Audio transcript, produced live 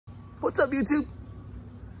What's up, YouTube?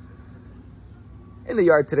 In the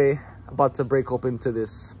yard today, about to break open to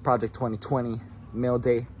this Project 2020 mail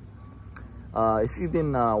day. If you've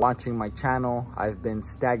been watching my channel, I've been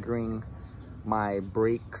staggering my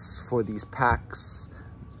breaks for these packs.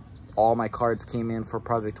 All my cards came in for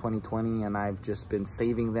Project 2020 and I've just been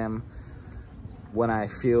saving them when I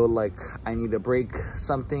feel like I need to break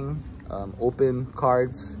something. Open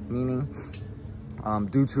cards, meaning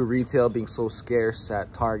due to retail being so scarce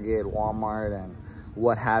at Target, Walmart, and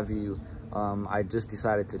what have you, I just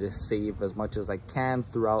decided to just save as much as I can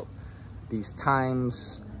throughout these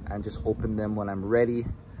times and just open them when I'm ready.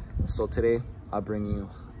 So today I'll bring you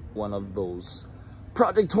one of those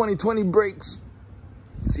Project 2020 breaks.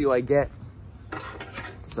 See what I get.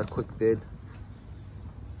 It's a quick vid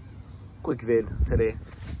today.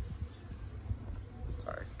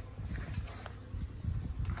 Sorry.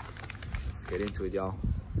 Let's get into it, y'all.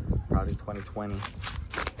 Project 2020.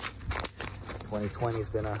 2020 has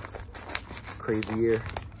been a crazy year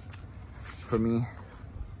for me.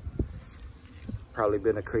 Probably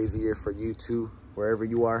been a crazy year for you too, wherever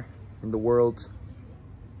you are in the world.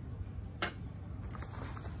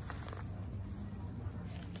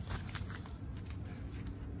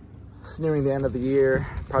 It's nearing the end of the year.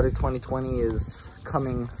 Project 2020 is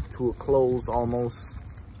coming to a close almost.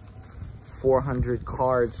 400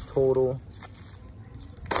 cards total.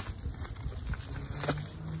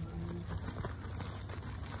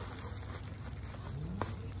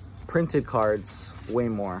 Printed cards, way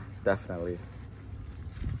more, definitely.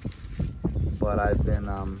 But I've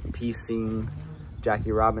been piecing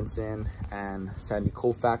Jackie Robinson and Sandy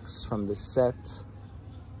Koufax from this set.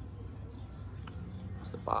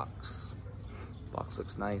 There's the box. Box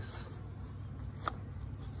looks nice.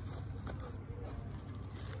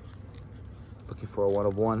 Looking for a 1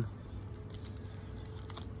 of 1.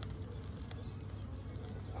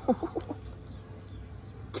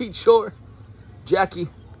 Keith Shore, Jackie.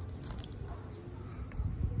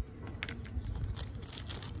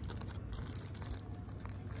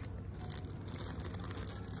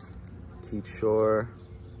 Keith Shore.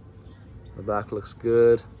 The back looks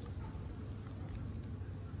good.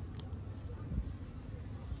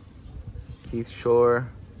 Keith Shore,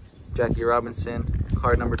 Jackie Robinson,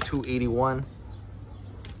 card number 281.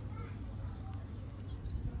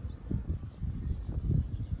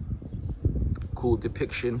 Cool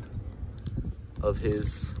depiction of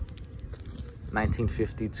his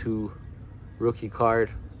 1952 rookie card.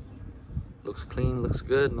 Looks clean, looks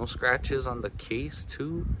good. No scratches on the case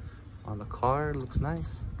too. On the card, looks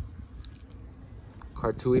nice.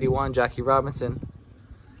 Card 281, Jackie Robinson.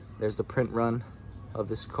 There's the print run of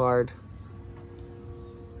this card.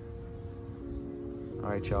 All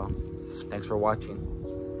right, y'all. Thanks for watching.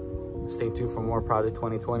 Stay tuned for more Project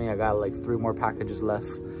 2020. I got like 3 more packages left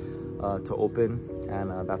to open,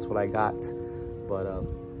 and that's what I got. But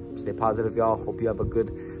stay positive, y'all. Hope you have a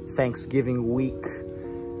good Thanksgiving week.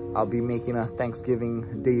 I'll be making a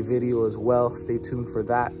Thanksgiving Day video as well. Stay tuned for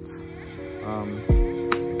that.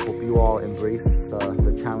 Hope you all embrace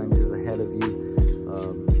the challenges ahead of you.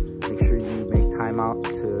 Make sure you make time out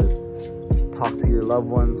to talk to your loved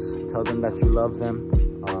ones. Tell them that you love them.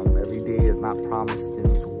 Every day is not promised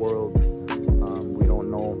in this world. We don't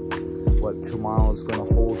know what tomorrow is going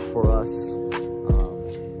to hold for us.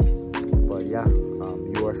 But yeah,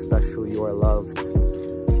 you are special, you are loved,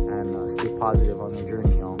 and stay positive on your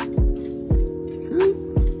journey, y'all.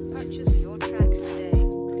 Cheers.